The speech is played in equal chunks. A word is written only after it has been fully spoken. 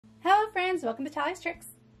friends, welcome to Tallie's Tricks.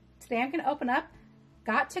 Today I'm going to open up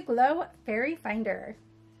Got to Glow Fairy Finder.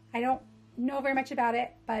 I don't know very much about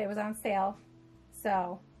it, but it was on sale,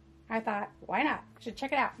 so I thought, why not? I should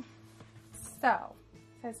check it out. So,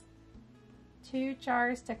 it says 2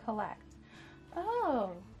 jars to collect.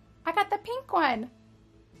 Oh, I got the pink one.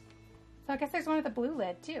 So I guess there's one with a blue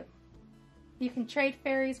lid too. You can trade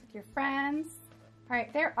fairies with your friends. All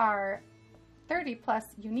right, there are 30 plus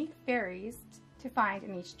unique fairies to find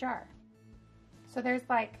in each jar. So there's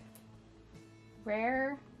like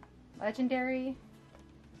rare, legendary,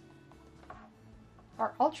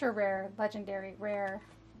 or ultra rare, legendary, rare.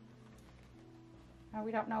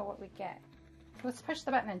 We don't know what we get. Let's push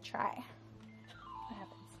the button and try. What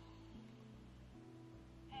happens?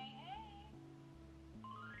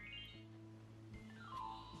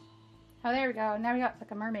 Oh, there we go. Now we got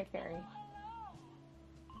like a mermaid fairy.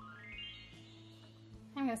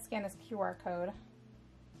 I'm going to scan this QR code.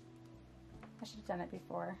 I should have done it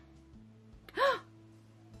before.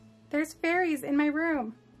 There's fairies in my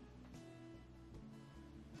room.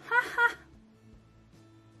 Haha.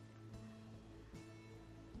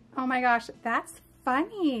 Oh my gosh, that's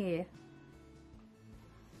funny.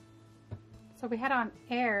 So we had on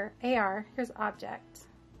AR, here's object.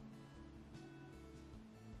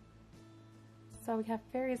 So we have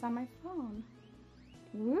fairies on my phone.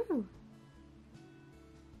 Woo.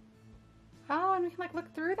 Oh, and we can like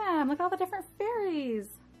look through them. Look at all the different fairies.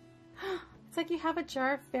 It's like you have a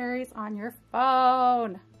jar of fairies on your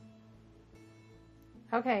phone.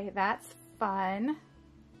 Okay, that's fun.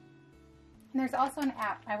 And there's also an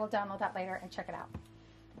app. I will download that later and check it out.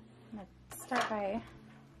 I'm going to start by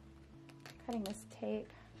cutting this tape.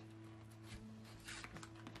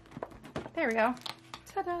 There we go.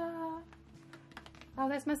 Ta-da! Oh,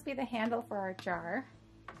 this must be the handle for our jar.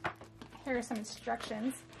 Here are some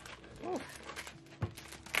instructions. Ooh.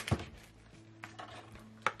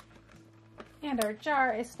 And our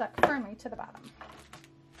jar is stuck firmly to the bottom.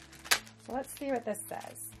 So let's see what this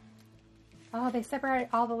says. Oh, they separate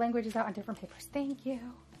all the languages out on different papers. Thank you.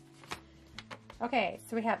 Okay,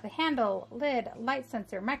 so we have the handle, lid, light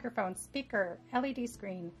sensor, microphone, speaker, LED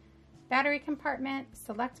screen, battery compartment,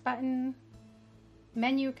 select button,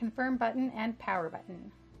 menu, confirm button, and power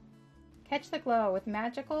button. Catch the glow with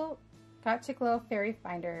magical Got to Glow Fairy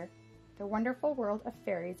Finder. The wonderful world of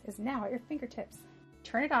fairies is now at your fingertips.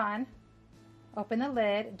 Turn it on. Open the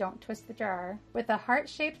lid. Don't twist the jar. With the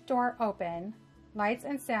heart-shaped door open, lights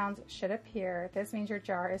and sounds should appear. This means your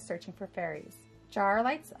jar is searching for fairies. Jar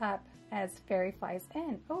lights up as fairy flies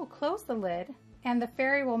in. Oh, close the lid, and the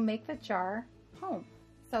fairy will make the jar home.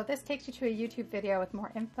 So this takes you to a YouTube video with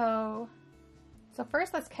more info. So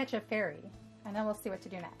first, let's catch a fairy, and then we'll see what to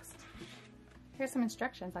do next. Here's some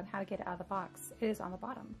instructions on how to get it out of the box. It is on the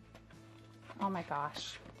bottom. Oh my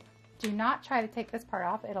gosh. Do not try to take this part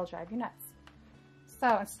off. It'll drive you nuts.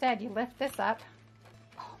 So instead, you lift this up.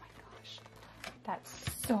 Oh my gosh. That's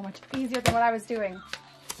so much easier than what I was doing.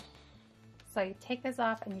 So you take this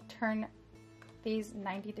off and you turn these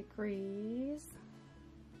 90 degrees.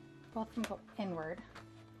 Both of them go inward.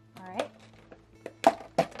 All right.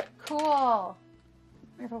 Cool.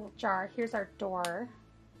 We have a little jar. Here's our door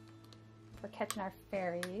for catching our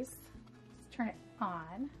fairies. Let's turn it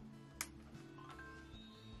on.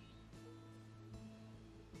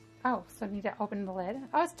 Oh, so I need to open the lid.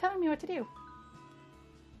 Oh, it's telling me what to do.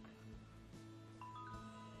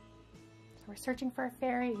 So we're searching for a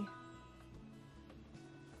fairy.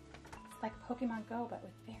 It's like Pokemon Go, but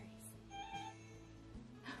with fairies.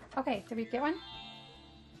 Okay, did we get one?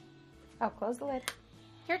 Oh, close the lid.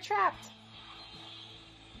 You're trapped.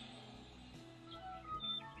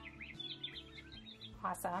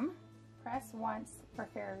 Awesome. Press once for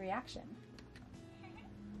fairy reaction.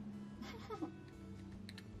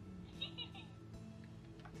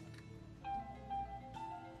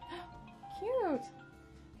 Cute.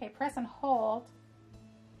 Okay, press and hold.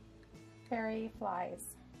 Fairy flies.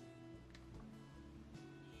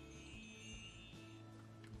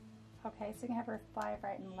 Okay, so you can have her fly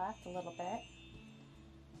right and left a little bit.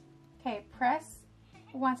 Okay, press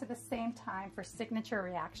once at the same time for signature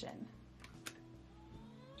reaction.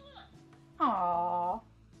 Aww.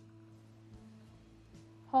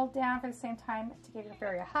 Hold down for the same time to give your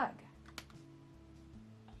fairy a hug.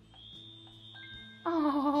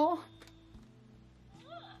 Aww.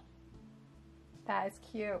 That is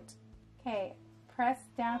cute. Okay, press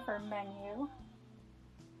down for menu.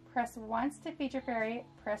 Press once to feed your fairy.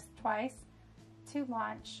 Press twice to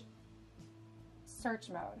launch search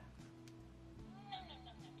mode.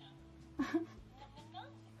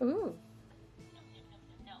 Ooh.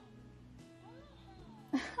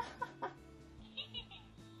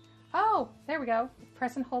 Oh, there we go.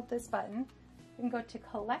 Press and hold this button. We can go to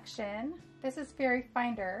collection. This is Fairy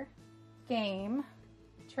Finder, game,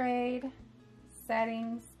 trade,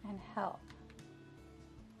 settings, and help.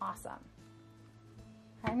 Awesome. All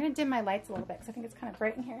right, I'm going to dim my lights a little bit because I think it's kind of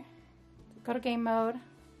bright in here. Go to game mode.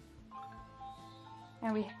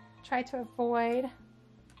 And we try to avoid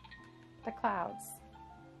the clouds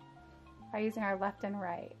by using our left and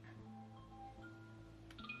right.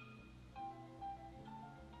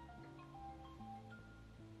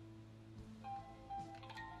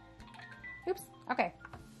 Oops, okay.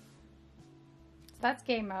 So that's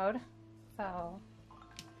game mode. So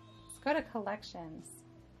let's go to collections.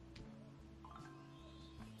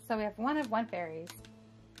 So we have one of one fairies.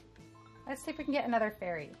 Let's see if we can get another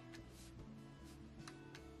fairy.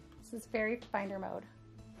 This is Fairy Finder mode.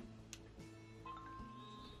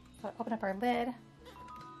 So open up our lid.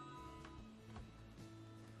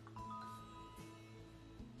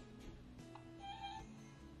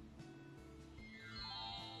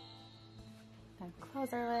 And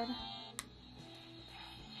close our lid.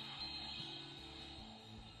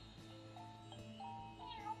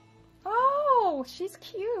 Oh, she's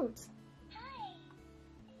cute.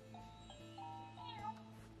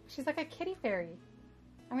 She's like a kitty fairy.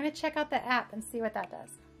 I'm going to check out the app and see what that does.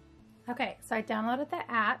 Okay, so I downloaded the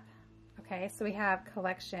app. Okay, so we have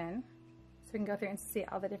collection. So we can go through and see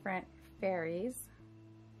all the different fairies.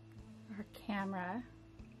 Our camera,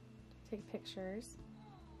 take pictures.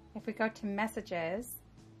 If we go to messages,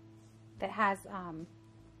 that has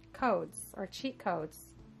codes or cheat codes.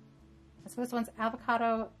 So this one's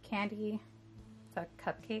avocado candy. It's a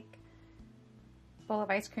cupcake. Bowl of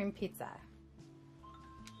ice cream pizza.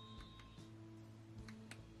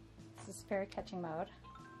 This is fairy catching mode.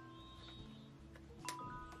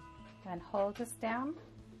 And hold this down.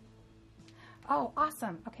 Oh,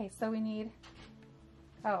 awesome. Okay, so we need,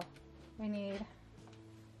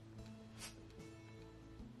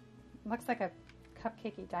 looks like a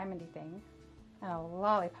cupcakey diamondy thing. And a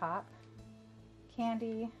lollipop,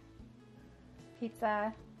 candy,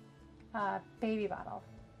 pizza, baby bottle.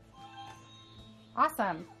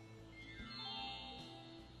 Awesome.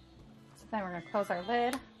 So then we're gonna close our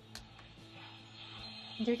lid.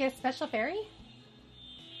 Do we get a special fairy?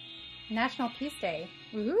 National Peace Day.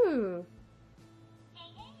 Ooh.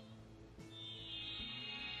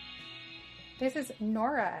 This is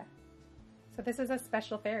Nora. So this is a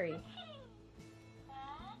special fairy.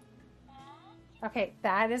 Okay,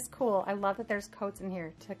 that is cool. I love that there's codes in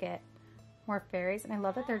here to get more fairies, and I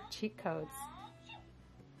love that they're cheat codes.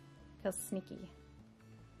 Feels sneaky.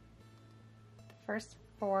 The first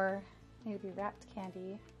 4 need to be wrapped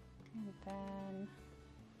candy, and then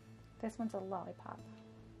this one's a lollipop.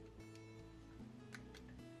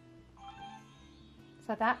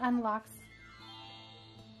 So that unlocks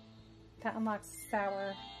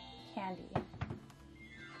sour candy.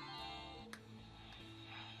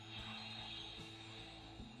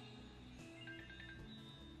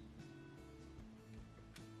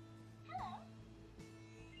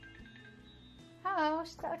 Hello,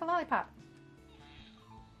 she's got like a lollipop.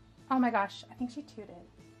 Oh my gosh, I think she tooted.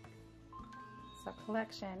 So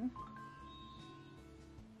collection.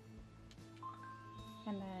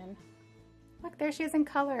 And then, look, there she is in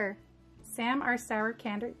color. Sam, our sour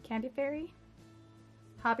candy fairy.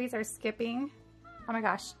 Hobbies are skipping. Oh my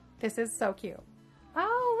gosh, this is so cute.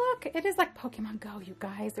 Oh, look, it is like Pokemon Go, you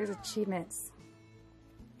guys. There's achievements.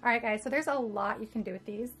 All right, guys, so there's a lot you can do with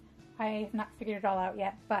these. I have not figured it all out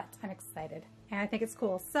yet, but I'm excited. And I think it's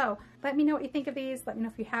cool. So let me know what you think of these. Let me know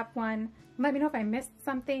if you have one. Let me know if I missed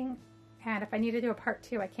something. And if I need to do a part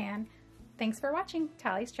 2, I can. Thanks for watching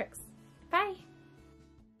Tallie's Tricks. Bye.